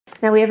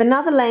Now we have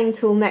another laying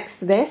tool next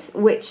to this,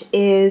 which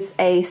is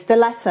a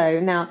stiletto.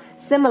 Now,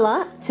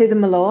 similar to the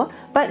malure,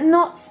 but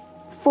not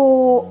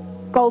for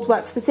gold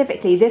work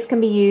specifically. This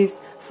can be used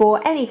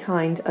for any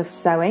kind of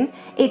sewing.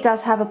 It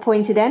does have a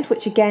pointed end,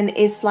 which again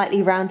is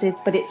slightly rounded,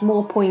 but it's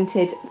more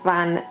pointed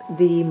than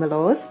the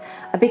malures,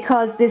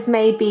 because this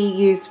may be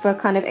used for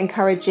kind of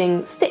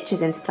encouraging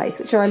stitches into place,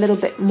 which are a little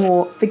bit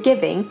more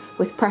forgiving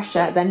with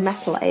pressure than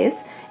metal is.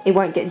 It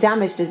won't get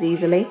damaged as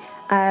easily,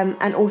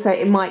 and also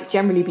it might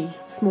generally be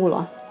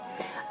smaller.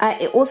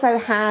 It also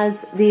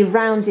has the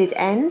rounded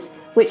end,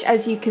 which,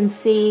 as you can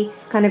see,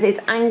 kind of is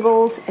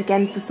angled,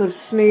 again for sort of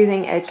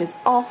smoothing edges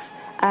off,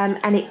 and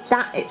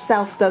that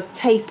itself does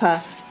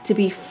taper to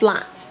be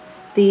flat.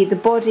 The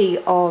body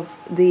of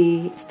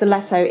the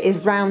stiletto is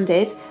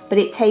rounded, but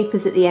it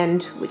tapers at the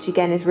end, which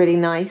again is really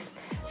nice,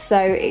 so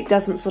it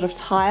doesn't sort of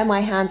tire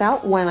my hand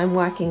out when I'm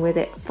working with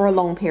it for a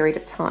long period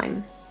of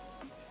time.